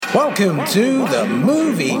Welcome to the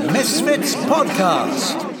Movie Misfits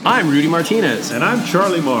Podcast. I'm Rudy Martinez. And I'm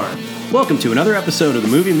Charlie Moore. Welcome to another episode of the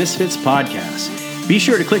Movie Misfits Podcast. Be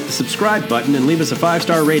sure to click the subscribe button and leave us a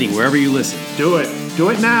 5-star rating wherever you listen. Do it. Do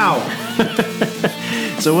it now.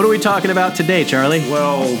 So what are we talking about today, Charlie?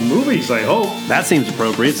 Well, movies, I hope. That seems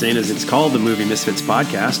appropriate, seeing as it's called the Movie Misfits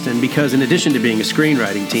Podcast, and because in addition to being a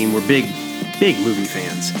screenwriting team, we're big movie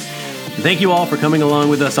fans. And thank you all for coming along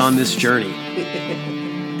with us on this journey.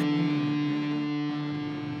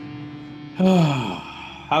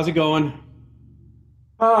 How's it going?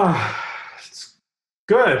 It's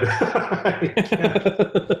good.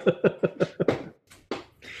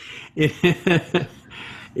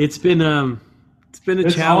 It's been a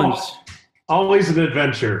challenge. Always an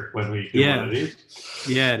adventure when we do one of these.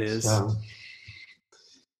 Yeah, it is.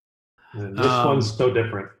 And this one's so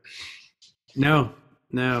different. No.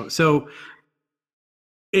 So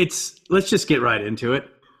let's just get right into it.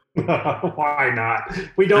 Why not?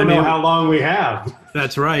 We don't know how long we have.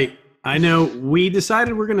 That's right. I know. We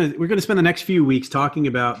decided we're gonna spend the next few weeks talking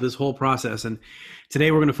about this whole process, and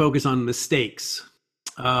today we're gonna focus on mistakes.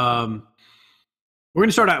 We're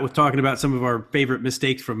gonna start out with talking about some of our favorite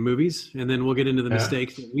mistakes from movies, and then we'll get into the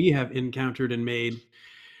mistakes that we have encountered and made,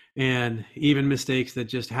 and even mistakes that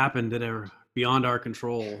just happened that are beyond our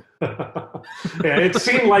control. It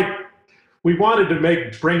seemed like we wanted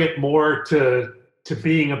to bring it more to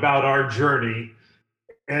being about our journey,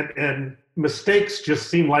 and mistakes just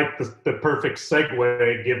seem like the perfect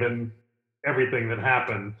segue given everything that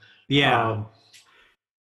happened. Yeah.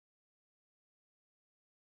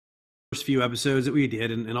 First few episodes that we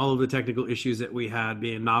did and all of the technical issues that we had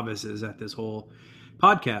being novices at this whole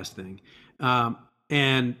podcast thing.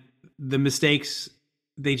 And the mistakes,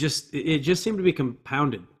 it just seemed to be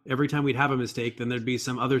compounded. Every time we'd have a mistake, then there'd be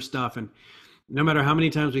some other stuff. And no matter how many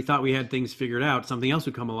times we thought we had things figured out, something else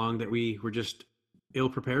would come along that we were just ill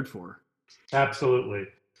prepared for. Absolutely.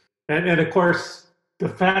 And of course, the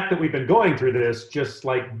fact that we've been going through this just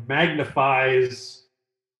like magnifies,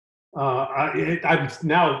 I'm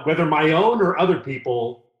now, whether my own or other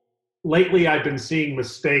people, lately I've been seeing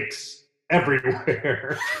mistakes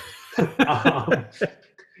everywhere.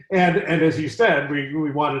 And as you said,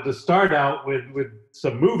 we wanted to start out with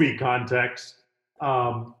some movie context.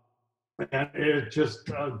 And it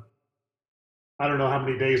just, I don't know how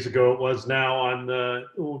many days ago it was now on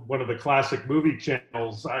one of the classic movie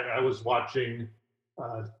channels. I was watching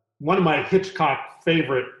one of my Hitchcock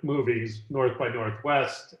favorite movies, North by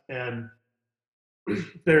Northwest, and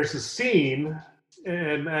there's a scene,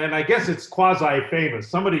 and I guess it's quasi-famous.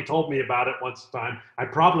 Somebody told me about it once a time. I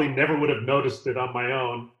probably never would have noticed it on my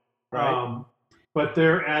own. Right. But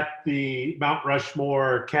they're at the Mount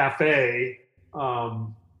Rushmore Cafe,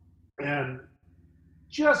 and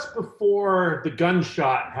just before the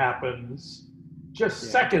gunshot happens,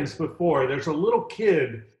 seconds before, there's a little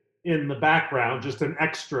kid in the background, just an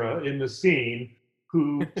extra in the scene,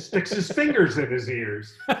 who sticks his fingers in his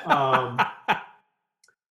ears. And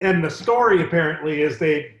the story apparently is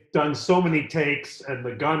they'd done so many takes and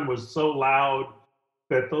the gun was so loud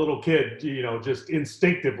that the little kid, just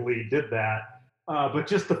instinctively did that. But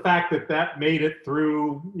just the fact that made it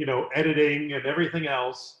through, editing and everything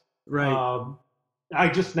else. Right. I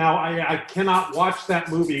cannot watch that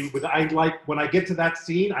movie when I get to that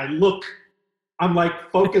scene, I'm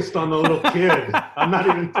like focused on the little kid. I'm not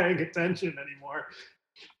even paying attention anymore.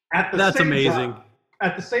 That's amazing.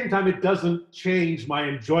 At the same time, it doesn't change my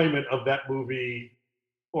enjoyment of that movie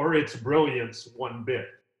or its brilliance one bit.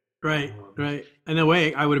 Right. In a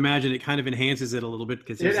way, I would imagine it kind of enhances it a little bit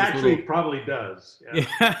because it actually probably does.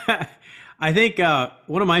 Yeah. I think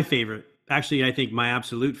one of my favorite, actually, I think my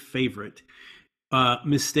absolute favorite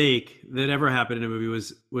mistake that ever happened in a movie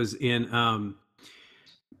was in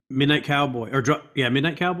Midnight Cowboy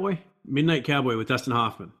Midnight Cowboy with Dustin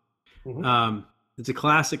Hoffman. Mm-hmm. It's a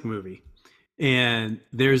classic movie, and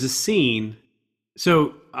there's a scene.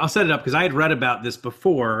 So I'll set it up because I had read about this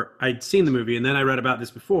before. I'd seen the movie, and then I read about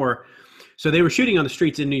this before. So they were shooting on the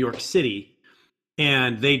streets in New York City,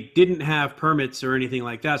 and they didn't have permits or anything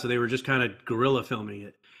like that. So they were just kind of guerrilla filming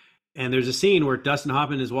it. And there's a scene where Dustin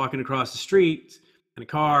Hoffman is walking across the street, and a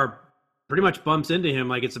car pretty much bumps into him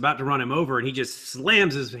like it's about to run him over, and he just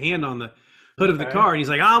slams his hand on the hood of the car, and he's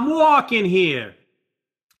like, "I'm walking here."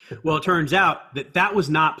 Well, it turns out that was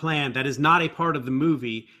not planned. That is not a part of the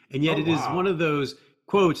movie, and yet is one of those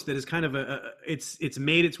quotes that is kind of it's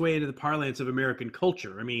made its way into the parlance of American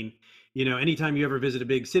culture. I mean, anytime you ever visit a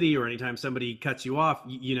big city or anytime somebody cuts you off,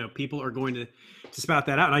 people are going to spout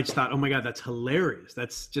that out. And I just thought, oh my God, that's hilarious.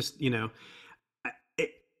 That's just, I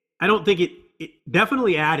don't think it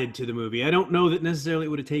definitely added to the movie. I don't know that necessarily it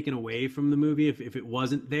would have taken away from the movie if it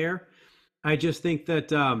wasn't there. I just think that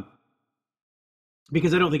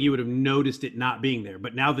because I don't think you would have noticed it not being there.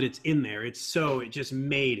 But now that it's in there, it just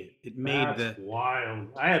made it. It made That's wild.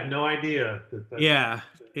 I had no idea. Yeah.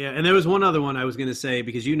 And there was one other one I was going to say,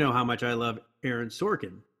 because you know how much I love Aaron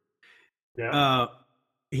Sorkin. Yeah.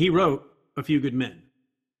 He wrote A Few Good Men.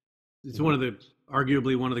 It's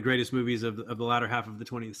arguably one of the greatest movies of the latter half of the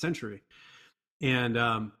 20th century. And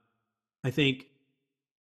I think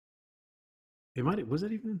was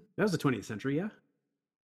it even? That was the 20th century, yeah?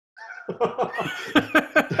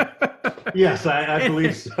 Yes, I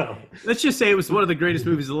believe so. Let's just say it was one of the greatest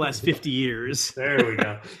movies of the last 50 years. There we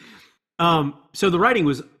go. So the writing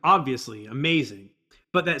was obviously amazing,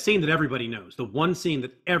 but that scene that everybody knows, the one scene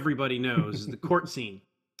that everybody knows is the court scene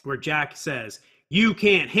where Jack says, "You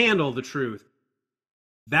can't handle the truth."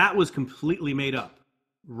 That was completely made up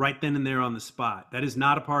right then and there on the spot. That is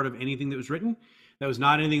not a part of anything that was written. That was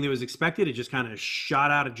not anything that was expected. It just kind of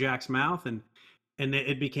shot out of Jack's mouth, and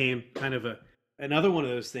it became kind of another one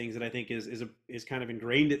of those things that I think is kind of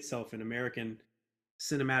ingrained itself in American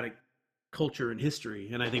cinematic culture and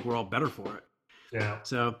history, and I think we're all better for it. Yeah.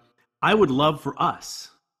 So I would love for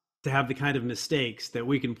us to have the kind of mistakes that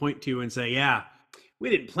we can point to and say, yeah, we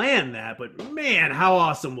didn't plan that, but man, how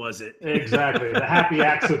awesome was it? Exactly. The happy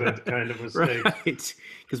accident kind of mistake. Right.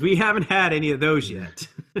 Because we haven't had any of those yet.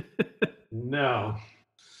 No.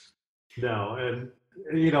 And,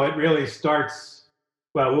 it really starts,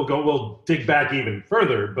 well, we'll dig back even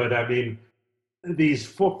further, but I mean, these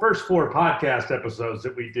first 4 podcast episodes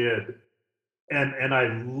that we did, and I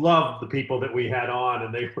loved the people that we had on,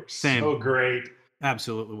 and they were so great.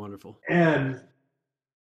 Absolutely wonderful. And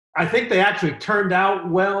I think they actually turned out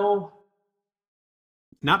well.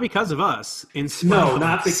 Not because of us.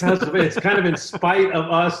 Not because of it. It's kind of in spite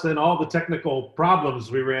of us and all the technical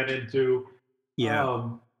problems we ran into. Yeah.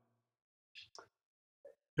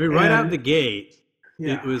 Right out the gate,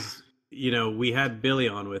 It was, we had Billy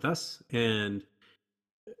on with us, and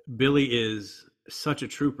Billy is such a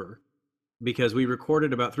trooper because we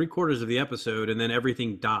recorded about 3/4 of the episode and then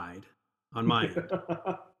everything died on my end.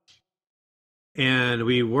 And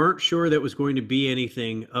we weren't sure that was going to be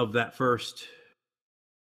anything of that first,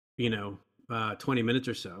 20 minutes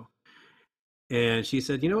or so. And she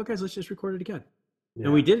said, "You know what, guys, let's just record it again." Yeah.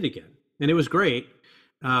 And we did it again. And it was great.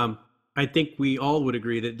 I think we all would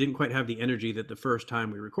agree that it didn't quite have the energy that the first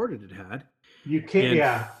time we recorded it had. You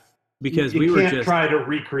can't, because you we can't were try to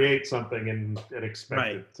recreate something and expect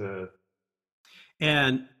it to.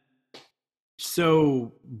 And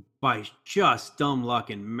so by just dumb luck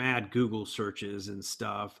and mad Google searches and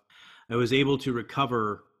stuff, I was able to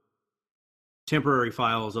recover temporary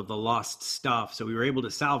files of the lost stuff. So we were able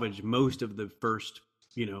to salvage most of the first,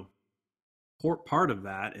 part of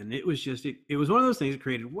that. And it was just, it was one of those things that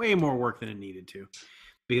created way more work than it needed to,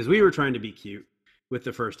 because we were trying to be cute with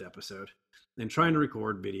the first episode and trying to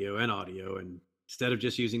record video and audio. And instead of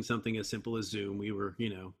just using something as simple as Zoom, we were,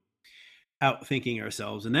 out thinking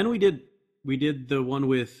ourselves. And then we did the one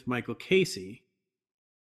with Michael Casey.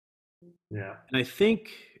 Yeah. And I think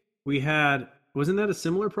wasn't that a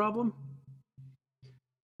similar problem?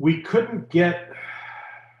 We couldn't get.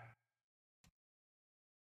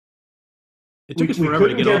 It took us forever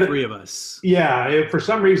to get all 3 of us. Yeah. For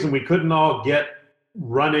some reason, we couldn't all get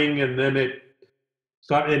running, and then it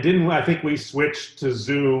stopped. I think we switched to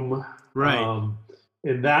Zoom. Right.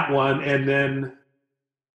 In that one. And then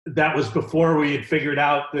that was before we had figured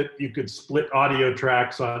out that you could split audio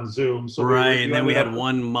tracks on Zoom. So and then we had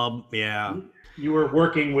one mub. Yeah. You were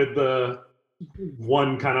working with the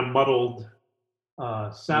one kind of muddled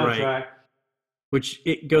soundtrack. Right. Which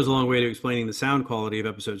it goes a long way to explaining the sound quality of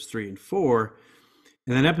episodes 3 and 4.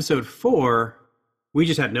 And then episode 4, we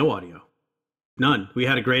just had no audio. None. We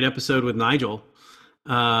had a great episode with Nigel.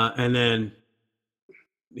 And then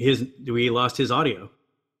we lost his audio.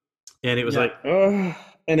 And it was like, oh.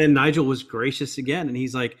 And then Nigel was gracious again. And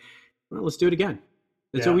he's like, well, let's do it again.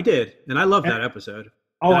 And so we did. And I love that episode.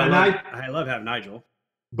 Oh, I love having Nigel.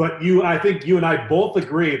 But I think you and I both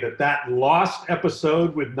agree that lost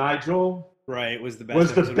episode with Nigel was the best.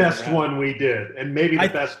 Was the best one we did, and maybe the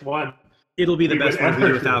best one. It'll be the best one if we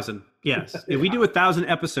do 1,000. Yes, if we do 1,000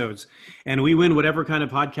 episodes and we win whatever kind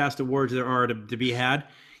of podcast awards there are to be had,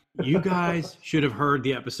 you guys should have heard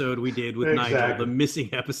the episode we did with Nigel, the missing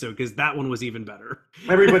episode, because that one was even better.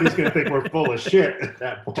 Everybody's going to think we're full of shit at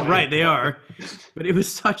that point. Right, they are. But it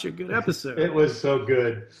was such a good episode. It was so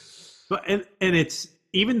good. But and it's.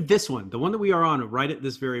 Even this one, the one that we are on right at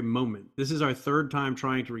this very moment, this is our 3rd time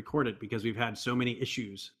trying to record it because we've had so many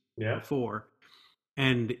issues before.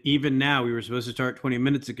 And even now, we were supposed to start 20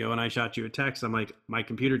 minutes ago, and I shot you a text. I'm like, my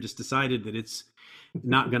computer just decided that it's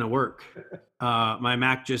not going to work. My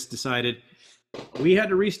Mac just decided we had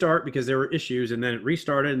to restart because there were issues, and then it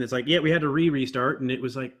restarted, and it's like, yeah, we had to restart, and it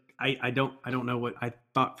was like, I don't know what I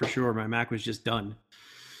thought for sure. My Mac was just done.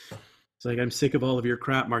 It's like, I'm sick of all of your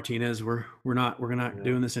crap, Martinez. We're not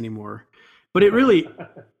doing this anymore. But it really.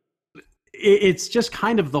 It's just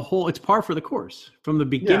kind of it's par for the course from the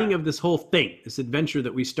beginning of this whole thing, this adventure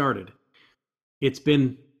that we started. It's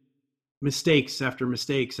been mistakes after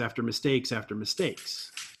mistakes after mistakes after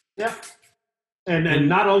mistakes. Yeah. And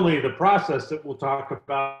not only the process that we'll talk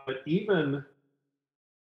about, but even,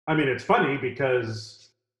 I mean, it's funny because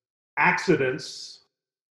accidents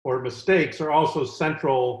or mistakes are also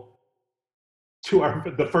central to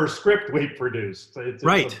the first script we produced. It's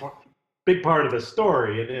right. Big part of the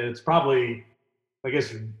story, and it's probably, I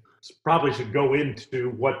guess, probably should go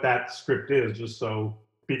into what that script is, just so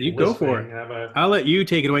people you go for it. I'll let you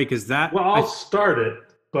take it away because that. Well, I'll start it,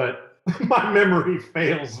 but my memory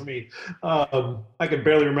fails me. I can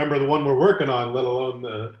barely remember the one we're working on, let alone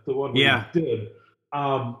the one we did.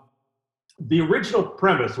 The original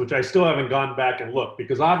premise, which I still haven't gone back and looked,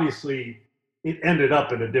 because obviously it ended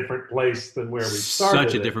up in a different place than where we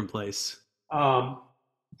started. Such a different place.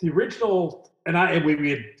 The original,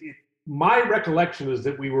 my recollection is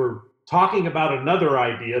that we were talking about another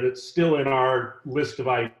idea that's still in our list of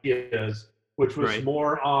ideas, which was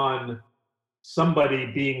more on somebody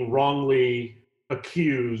being wrongly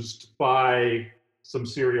accused by some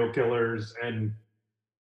serial killers and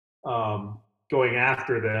going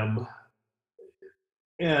after them.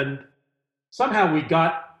 And somehow we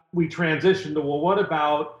transitioned to, well, what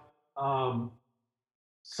about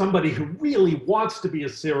somebody who really wants to be a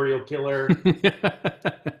serial killer,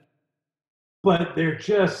 but they're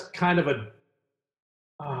just kind of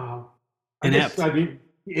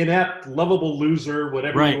inept, lovable loser,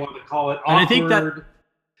 whatever you want to call it. Awkward. And I think that,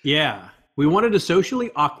 we wanted a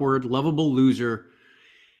socially awkward, lovable loser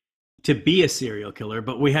to be a serial killer,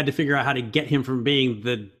 but we had to figure out how to get him from being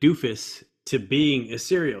the doofus to being a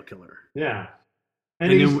serial killer. Yeah.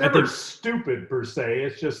 And he's never stupid per se.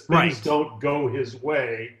 It's just things don't go his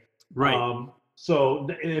way. Right. So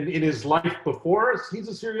in his life before he's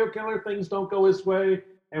a serial killer, things don't go his way.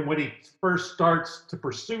 And when he first starts to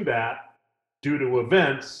pursue that, due to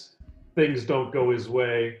events, things don't go his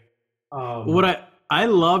way. What I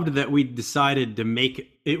loved that we decided to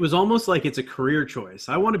make it was almost like it's a career choice.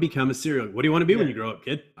 I want to become a serial. What do you want to be when you grow up,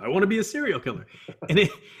 kid? I want to be a serial killer.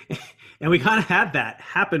 And we kind of had that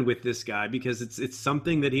happen with this guy because it's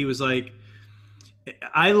something that he was like.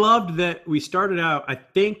 I loved that we started out. I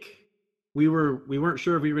think we weren't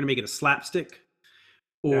sure if we were going to make it a slapstick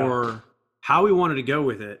or how we wanted to go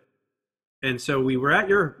with it. And so we were at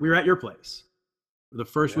your place the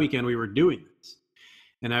first weekend we were doing this.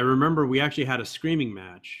 And I remember we actually had a screaming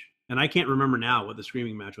match, and I can't remember now what the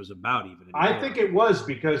screaming match was about even anymore. I think it was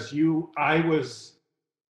because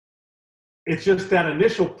it's just that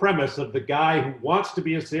initial premise of the guy who wants to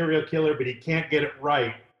be a serial killer, but he can't get it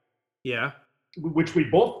right. Yeah. Which we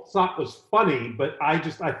both thought was funny, but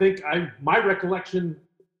my recollection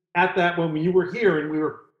at that when you were here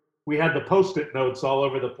and we had the Post-it notes all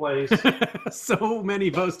over the place. So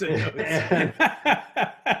many Post-it notes.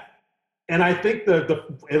 And I think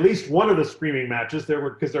at least one of the screaming matches there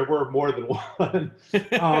were more than one,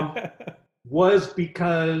 was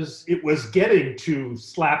because it was getting too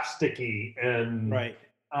slapsticky and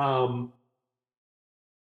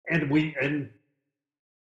and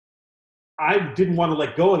I didn't want to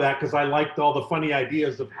let go of that because I liked all the funny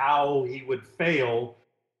ideas of how he would fail.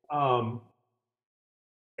 And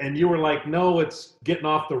you were like, no, it's getting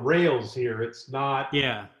off the rails here. It's not.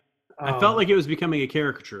 Yeah. I felt like it was becoming a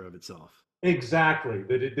caricature of itself. Exactly.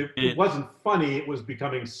 That it wasn't funny. It was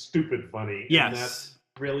becoming stupid funny. Yes. And that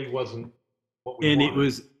really wasn't what we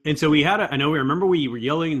wanted. And so we had I remember we were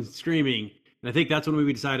yelling and screaming. And I think that's when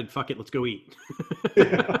we decided, fuck it, let's go eat.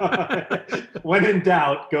 When in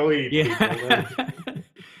doubt, go eat. Yeah.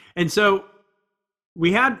 And so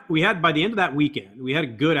we had by the end of that weekend, we had a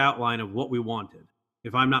good outline of what we wanted,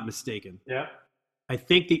 if I'm not mistaken. Yeah. I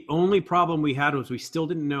think the only problem we had was we still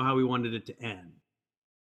didn't know how we wanted it to end.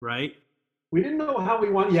 Right? We didn't know how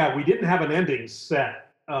we want. Yeah, we didn't have an ending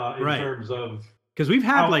set in terms of. Because we've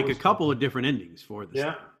had like a couple of different endings for this.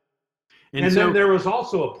 Yeah. Thing. And then there was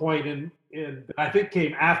also a point in I think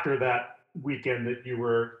came after that weekend that you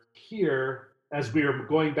were here as we were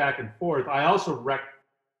going back and forth. I also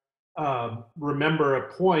remember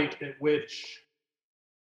a point at which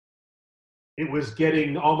it was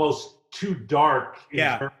getting almost too dark in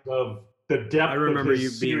terms of the depth of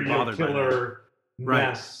his serial killer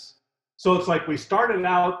mess. So it's like we started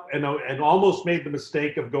out and almost made the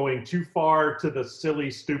mistake of going too far to the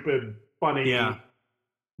silly, stupid, funny,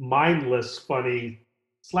 mindless, funny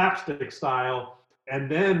slapstick style. And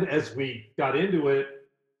then as we got into it,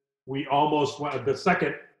 we almost went the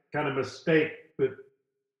second kind of mistake that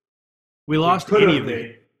we lost any of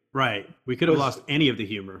the right. We could have lost any of the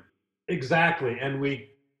humor. Exactly. And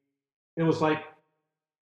it was like,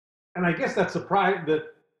 and I guess that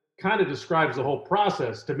kind of describes the whole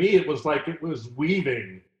process. To me, it was like it was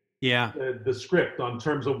weaving the script on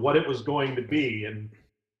terms of what it was going to be. And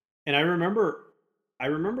I remember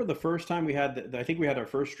the first time we had I think we had our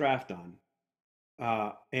first draft done.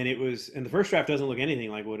 And the first draft doesn't look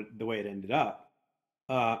anything like the way it ended up.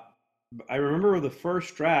 I remember the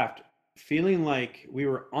first draft feeling like we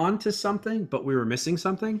were onto something, but we were missing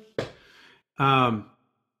something. And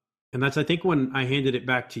that's, I think, when I handed it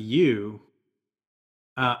back to you.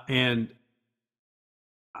 And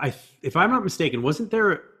if I'm not mistaken,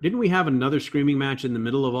 didn't we have another screaming match in the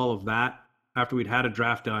middle of all of that after we'd had a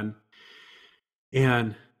draft done?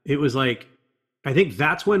 And it was like, I think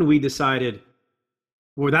that's when we decided,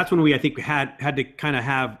 that's when we, I think, had to kind of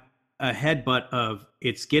have a headbutt of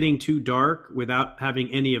it's getting too dark without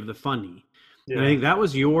having any of the funny. Yeah. And I think that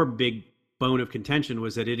was your big bone of contention,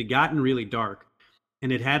 was that it had gotten really dark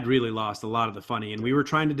and it had really lost a lot of the funny. And we were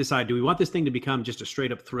trying to decide, do we want this thing to become just a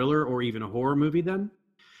straight up thriller or even a horror movie then?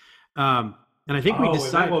 And I think we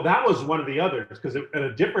decided. That was one of the others, because at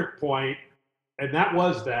a different point, and that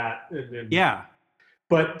was that. Yeah.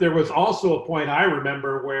 But there was also a point I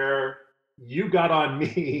remember where you got on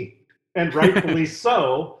me, and rightfully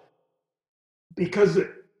so, because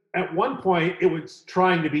at one point it was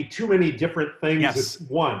trying to be too many different things at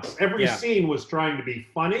once. Every scene was trying to be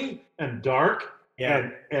funny and dark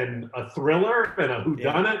and a thriller and a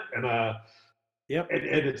whodunit and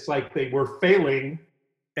and it's like they were failing.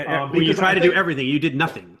 When you try to do everything, you did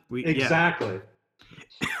nothing. Exactly.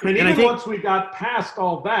 And even once we got past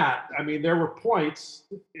all that, I mean, there were points.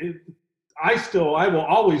 I will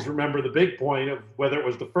always remember the big point of whether it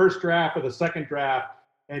was the first draft or the second draft,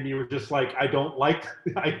 and you were just like, I don't like.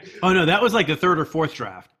 Oh no, that was like the third or fourth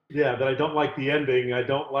draft. Yeah, that I don't like the ending. I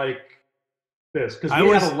don't like this, because we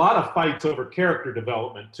had a lot of fights over character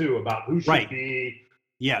development too, about who should be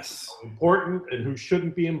important and who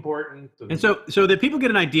shouldn't be important. And so that people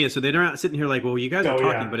get an idea, so they're not sitting here like, well, you guys are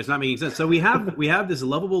talking, but it's not making sense. So we have this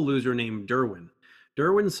lovable loser named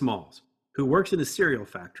Derwin Smalls, who works in a cereal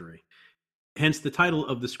factory. Hence the title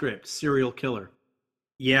of the script, Serial Killer.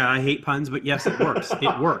 Yeah, I hate puns, but yes, it works.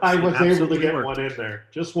 It works. I was able to get one in there,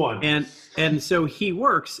 just one. And so he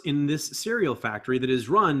works in this cereal factory that is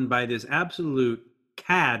run by this absolute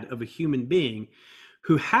cad of a human being,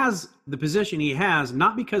 who has the position he has,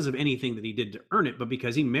 not because of anything that he did to earn it, but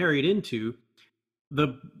because he married into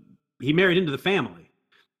the family.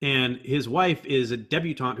 And his wife is a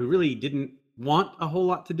debutante who really didn't want a whole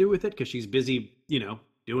lot to do with it, because she's busy,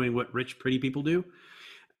 doing what rich, pretty people do.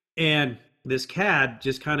 And this cad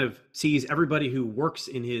just kind of sees everybody who works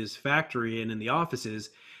in his factory and in the offices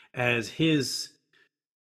as his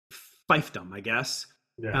fiefdom, I guess.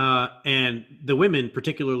 Yeah. And the women,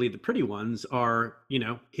 particularly the pretty ones, are,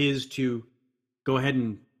 his to go ahead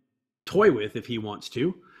and toy with if he wants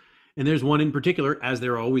to. And there's one in particular, as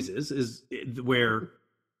there always is where,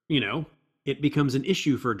 it becomes an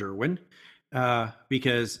issue for Derwin,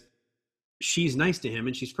 because she's nice to him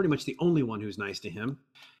and she's pretty much the only one who's nice to him.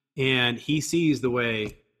 And he sees the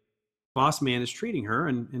way Boss Man is treating her,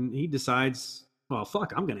 and he decides, well,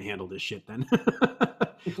 fuck, I'm going to handle this shit then.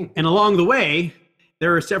 And along the way,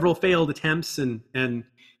 there are several failed attempts, and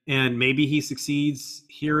maybe he succeeds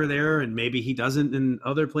here or there, and maybe he doesn't in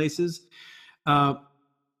other places. And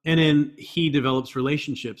then he develops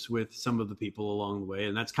relationships with some of the people along the way,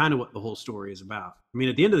 and that's kind of what the whole story is about. I mean,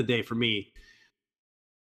 at the end of the day, for me,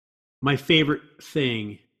 my favorite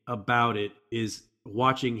thing about it is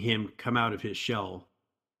watching him come out of his shell.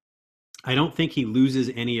 I don't think he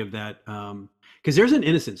loses any of that, because there's an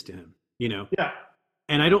innocence to him, Yeah.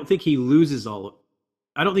 And I don't think he loses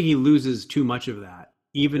too much of that,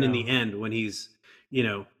 even in the end when he's,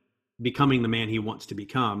 becoming the man he wants to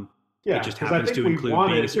become. Yeah, it just happens to include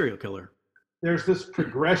being a serial killer. There's this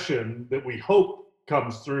progression that we hope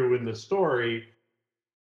comes through in the story.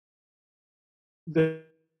 The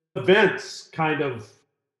events kind of,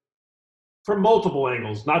 from multiple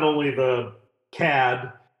angles, not only the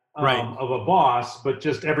cad of a boss, but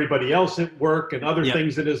just everybody else at work and other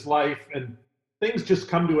things in his life, and things just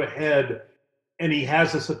come to a head, and he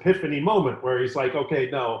has this epiphany moment where he's like, okay,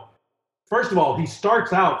 no. First of all, he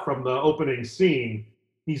starts out from the opening scene,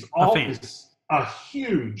 he's always a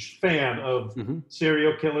huge fan of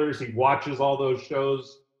serial killers. He watches all those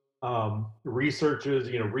shows, researches,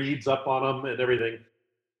 reads up on them and everything.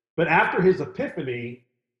 But after his epiphany,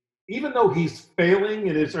 even though he's failing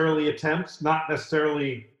in his early attempts, not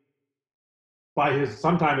necessarily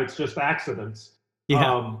sometimes it's just accidents.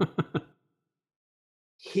 Yeah.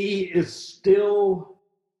 He's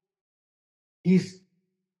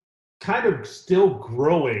kind of still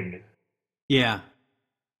growing. Yeah.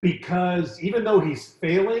 Because even though he's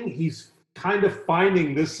failing, he's kind of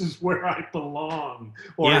finding this is where I belong.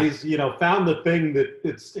 Or he's, found the thing that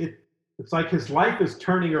it's like his life is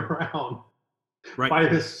turning around by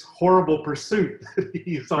this horrible pursuit that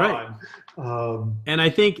he's on. And I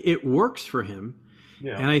think it works for him.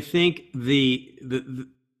 Yeah. And I think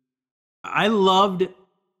I loved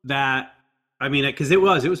that. I mean, because it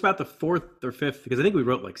was about the fourth or fifth, because I think we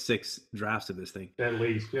wrote like 6 drafts of this thing. At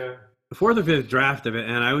least, yeah. The 4th or 5th draft of it.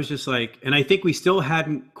 And I was just like, and I think we still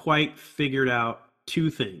hadn't quite figured out 2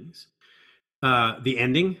 things. The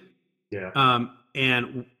ending. Yeah.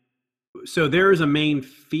 And so there is a main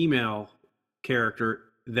female character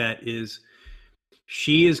that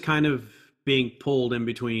she is kind of being pulled in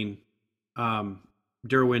between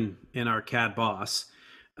Derwin and our CAD boss.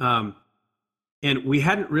 And we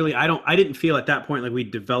hadn't really, I didn't feel at that point like we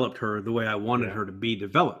developed her the way I wanted her to be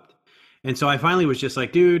developed. And so I finally was just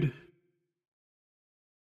like, dude,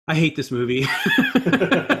 I hate this movie.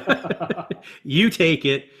 You take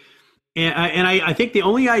it. And I think the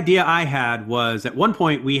only idea I had was at one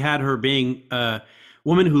point we had her being a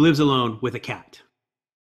woman who lives alone with a cat.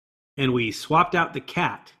 And we swapped out the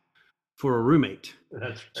cat for a roommate. That's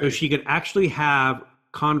right. So she could actually have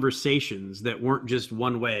conversations that weren't just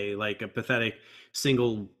one way, like a pathetic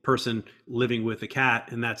single person living with a cat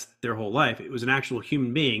and that's their whole life. It was an actual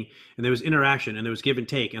human being, and there was interaction and there was give and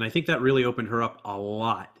take. And I think that really opened her up a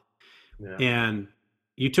lot. Yeah. And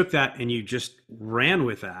you took that and you just ran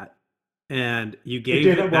with that. And you gave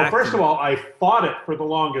it back. Well, first of all, I fought it for the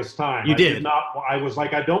longest time. You did. I was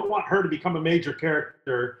like, I don't want her to become a major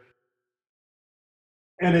character.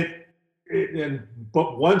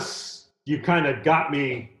 But once you kind of got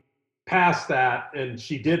me past that, and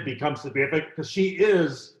she did become significant, because she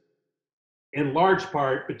is, in large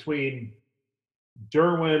part, between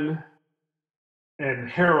Derwin and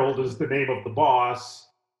Harold is the name of the boss.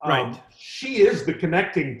 Right. She is the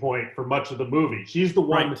connecting point for much of the movie. She's the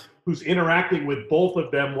one who's interacting with both of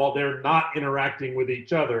them while they're not interacting with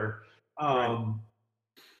each other.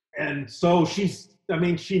 And so she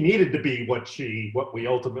needed to be what we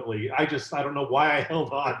ultimately, I don't know why I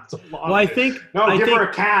held on so long. Well, I think her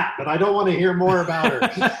a cat, but I don't want to hear more about her.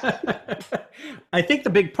 I think the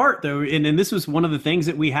big part though, and this was one of the things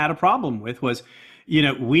that we had a problem with was,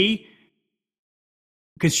 because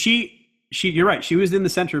she, you're right. She was in the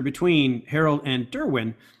center between Harold and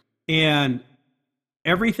Derwin, and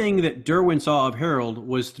everything that Derwin saw of Harold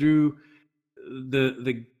was through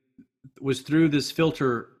this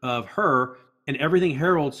filter of her, and everything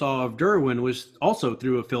Harold saw of Derwin was also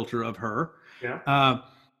through a filter of her. Yeah.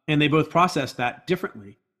 And they both processed that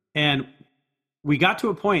differently. And we got to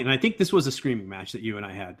a point, and I think this was a screaming match that you and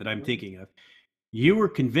I had that I'm thinking of. You were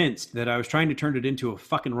convinced that I was trying to turn it into a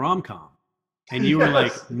fucking rom-com. And you were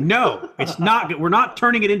like, no, it's not. We're not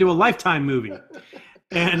turning it into a Lifetime movie.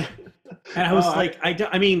 And I was like,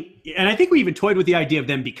 I mean, and I think we even toyed with the idea of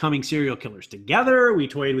them becoming serial killers together. We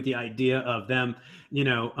toyed with the idea of them,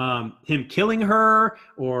 him killing her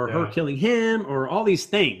or her killing him or all these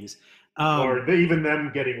things. Or even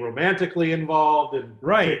them getting romantically involved and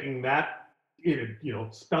taking that,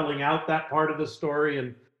 spelling out that part of the story.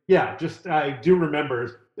 And I do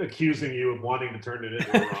remember accusing you of wanting to turn it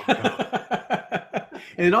into a rom-com.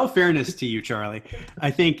 And in all fairness to you, Charlie, I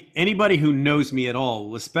think anybody who knows me at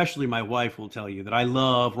all, especially my wife, will tell you that I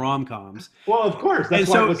love rom-coms. Well, of course. That's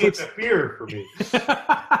why it was such a fear for me.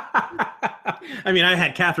 I mean, I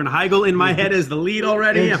had Katherine Heigl in my head as the lead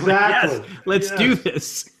already. Exactly. I'm like, yes, let's do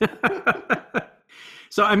this.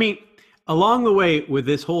 So, I mean, along the way with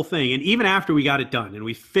this whole thing, and even after we got it done and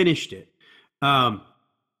we finished it, there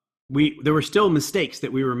were still mistakes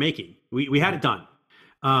that we were making. We had it done.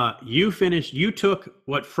 You took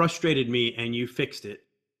what frustrated me and you fixed it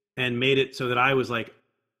and made it so that I was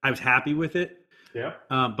happy with it. Yeah.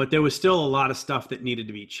 But there was still a lot of stuff that needed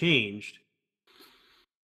to be changed.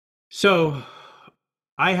 So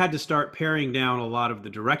I had to start paring down a lot of the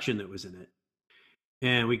direction that was in it.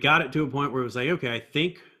 And we got it to a point where it was like, okay, I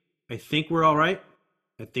think we're all right.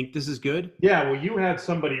 I think this is good. Yeah. Well, you had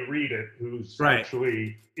somebody read it who's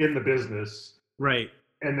actually in the business. Right.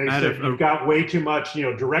 And they said, you've got way too much,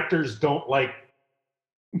 directors don't like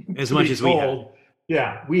as much as we have.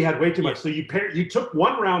 Yeah, we had way too much. Yeah. So you took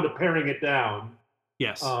one round of paring it down,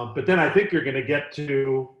 Yes. but then I think you're going to get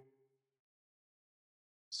to.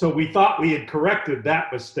 So we thought we had corrected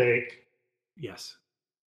that mistake, Yes.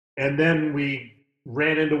 and then we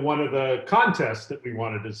ran into one of the contests that we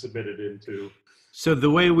wanted to submit it into. So the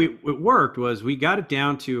way it worked was we got it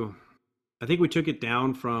down to, I think we took it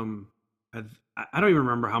down from, I don't even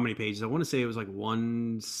remember how many pages. I want to say it was like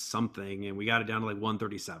one something, and we got it down to like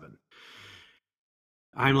 137.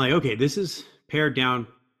 I'm like, okay, this is pared down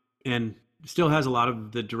and still has a lot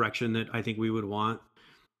of the direction that I think we would want,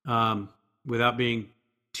 without being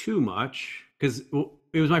too much. Because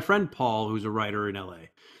it was my friend Paul, who's a writer in LA,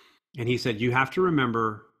 and he said, you have to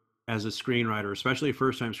remember, as a screenwriter, especially a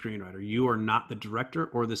first-time screenwriter, you are not the director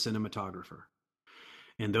or the cinematographer.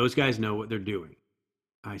 And those guys know what they're doing.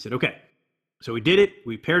 I said, okay. So we did it,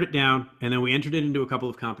 we pared it down, and then we entered it into a couple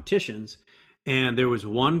of competitions. And there was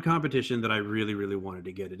one competition that I really, really wanted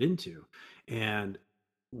to get it into. And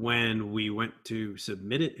when we went to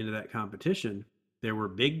submit it into that competition, there were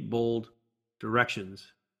big, bold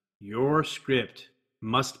directions. Your script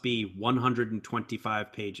must be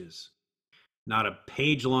 125 pages. Not a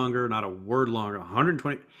page longer, not a word longer,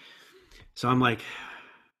 120. So I'm like,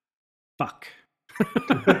 fuck.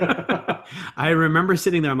 I remember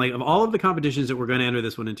sitting there, I'm like, of all of the competitions that we're going to enter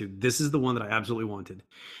this one into, this is the one that I absolutely wanted.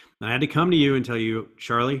 And I had to come to you and tell you,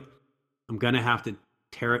 Charlie, I'm going to have to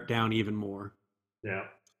tear it down even more. Yeah.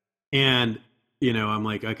 And, I'm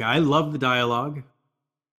like, okay, I love the dialogue.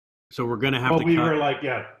 So we're going to have to we cut. were like,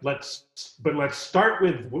 yeah, let's start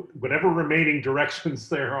with whatever remaining directions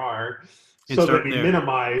there are, so that we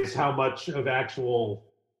minimize how much of actual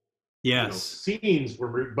scenes were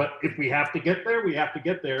removed. But if we have to get there, we have to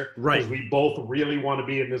get there. Right. Because we both really want to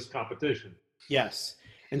be in this competition. Yes.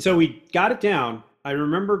 And so we got it down. I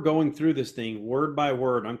remember going through this thing word by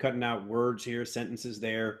word. I'm cutting out words here, sentences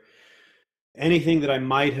there. Anything that I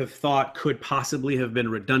might have thought could possibly have been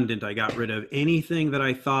redundant, I got rid of. Anything that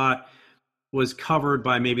I thought was covered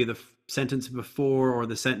by maybe the sentence before or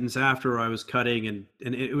the sentence after I was cutting. And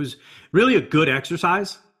it was really a good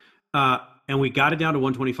exercise. And we got it down to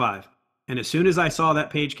 125. And as soon as I saw that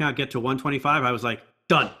page count get to 125, I was like,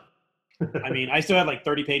 done. I mean, I still had like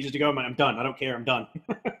 30 pages to go. I'm done. I don't care. I'm done.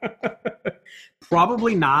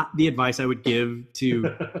 Probably not the advice I would give to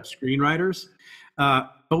screenwriters.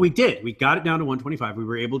 But we did. We got it down to 125. We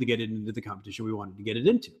were able to get it into the competition we wanted to get it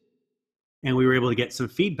into. And we were able to get some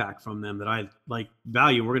feedback from them that I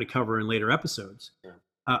value. We're going to cover in later episodes.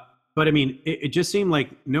 Yeah. But I mean, it just seemed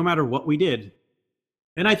like no matter what we did,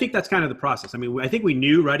 and I think that's kind of the process. I mean, I think we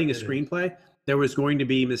knew writing a screenplay, there was going to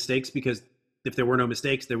be mistakes, because if there were no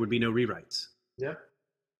mistakes, there would be no rewrites. Yep.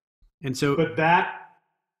 And so, but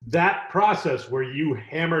that process where you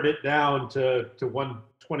hammered it down to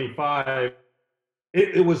 125,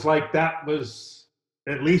 it was like, that was,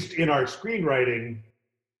 at least in our screenwriting,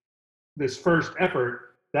 this first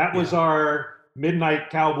effort, that was our Midnight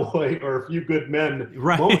Cowboy or A Few Good Men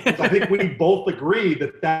moment. I think we both agree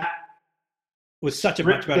that was such a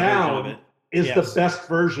much better version of it. Is the best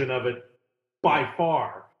version of it by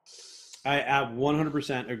far. I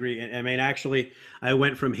 100% agree. I mean, actually, I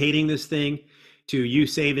went from hating this thing to you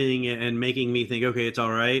saving it and making me think, okay, it's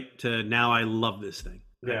all right, to now I love this thing.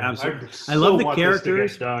 Yeah, absolutely. I love the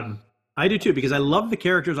characters. Done. I do too, because I love the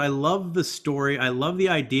characters. I love the story. I love the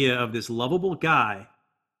idea of this lovable guy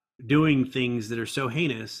doing things that are so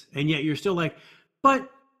heinous, and yet you're still like, but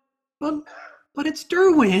it's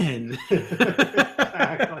Derwin.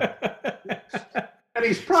 Exactly. And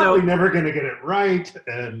he's probably never going to get it right,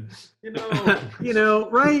 and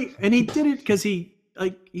right? And he did it because he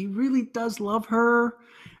really does love her,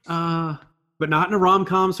 but not in a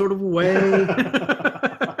rom-com sort of way.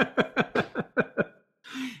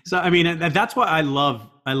 So I mean, that's why I love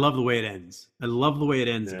the way it ends. I love the way it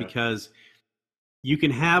ends because you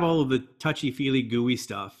can have all of the touchy-feely, gooey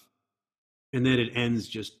stuff, and then it ends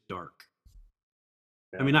just dark.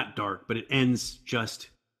 Yeah. I mean, not dark, but it ends just,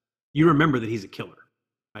 you remember that he's a killer,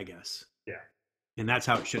 I guess. Yeah. And that's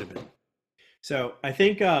how it should have been. So I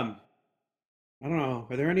think, I don't know,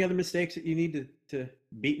 are there any other mistakes that you need to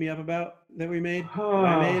beat me up about that we made?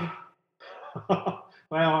 I made?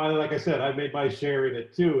 Well, like I said, I made my share in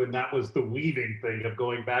it too, and that was the weaving thing of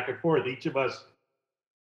going back and forth. Each of us,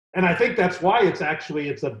 and I think that's why it's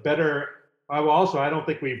a better. I don't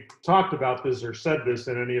think we've talked about this or said this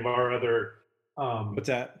in any of our other what's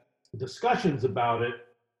that? Discussions about it.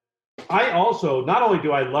 I also, not only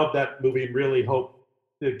do I love that movie and really hope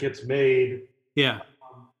it gets made,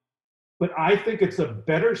 but I think it's a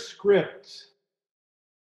better script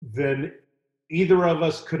than either of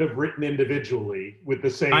us could have written individually with the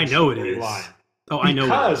same I know it is. line. Oh, I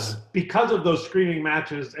know. Because of those screaming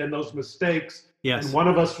matches and those mistakes, yes. And one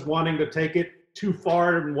of us wanting to take it too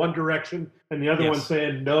far in one direction, and the other one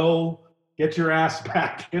saying, "No, get your ass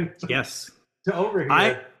back in." Yes. To over here.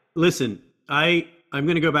 I'm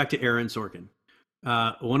going to go back to Aaron Sorkin.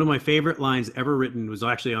 One of my favorite lines ever written was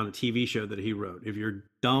actually on a TV show that he wrote. If you're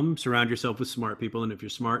dumb, surround yourself with smart people. And if you're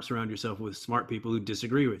smart, surround yourself with smart people who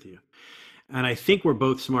disagree with you. And I think we're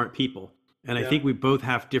both smart people. And I think we both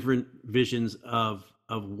have different visions of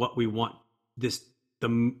what we want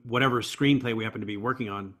whatever screenplay we happen to be working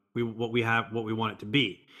on, what we want it to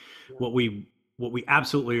be. Yeah. What we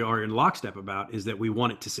absolutely are in lockstep about is that we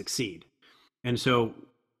want it to succeed. And so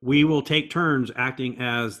we will take turns acting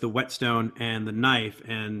as the whetstone and the knife,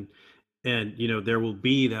 and there will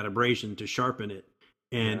be that abrasion to sharpen it.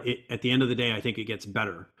 And at the end of the day, I think it gets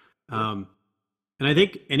better. Yeah. And I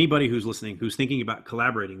think anybody who's listening, who's thinking about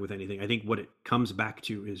collaborating with anything, I think what it comes back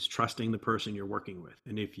to is trusting the person you're working with.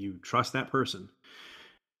 And if you trust that person,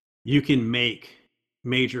 you can make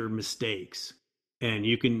major mistakes, and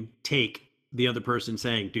you can take the other person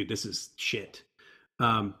saying, dude, this is shit.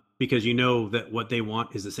 Because you know that what they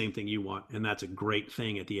want is the same thing you want. And that's a great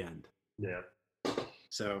thing at the end. Yeah.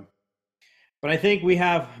 So, but I think we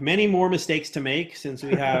have many more mistakes to make, since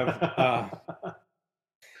we have,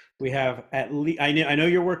 at least, I know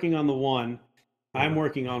you're working on the one, I'm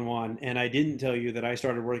working on one, and I didn't tell you that I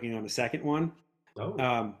started working on the second one.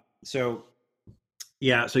 Oh. So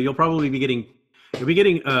you'll probably be getting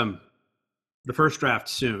the first draft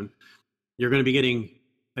soon. You're going to be getting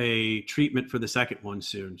a treatment for the second one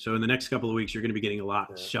soon. So in the next couple of weeks, you're going to be getting a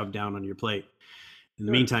lot shoved down on your plate. In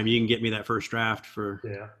the meantime, you can get me that first draft for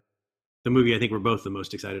the movie I think we're both the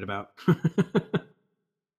most excited about.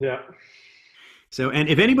 Yeah. So, and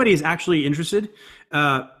if anybody is actually interested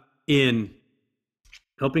in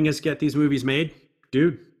helping us get these movies made,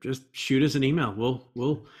 dude, just shoot us an email.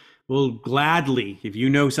 We'll gladly, if you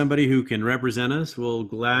know somebody who can represent us, we'll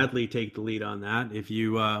gladly take the lead on that. If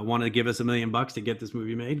you want to give us $1 million to get this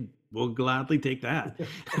movie made, we'll gladly take that.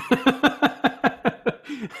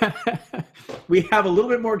 We have a little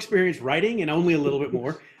bit more experience writing, and only a little bit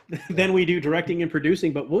more than we do directing and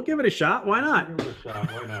producing, but we'll give it a shot. Why not? Give it a shot.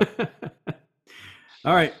 Why not?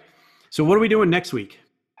 All right. So what are we doing next week?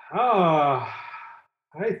 What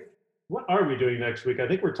are we doing next week? I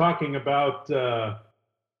think we're talking about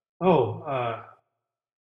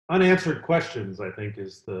unanswered questions, I think,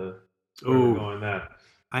 is the we're going that.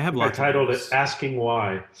 I have lots. I titled it "Asking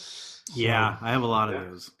Why." Yeah, I have a lot of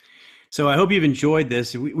those. So I hope you've enjoyed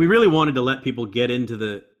this. We really wanted to let people get into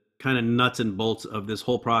the kind of nuts and bolts of this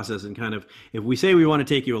whole process, and kind of, if we say we want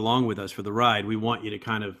to take you along with us for the ride, we want you to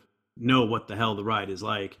kind of know what the hell the ride is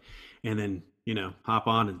like, and then, hop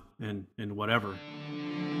on and whatever.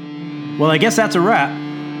 Well, I guess that's a wrap.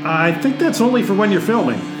 I think that's only for when you're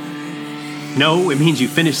filming. No, it means you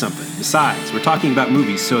finish something. Besides, we're talking about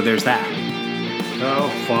movies, so there's that. Oh,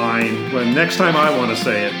 fine. Well, next time I want to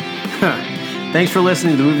say it. Thanks for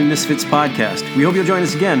listening to the Movie Misfits podcast. We hope you'll join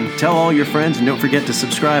us again. Tell all your friends, and don't forget to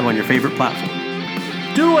subscribe on your favorite platform.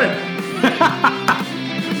 Do it!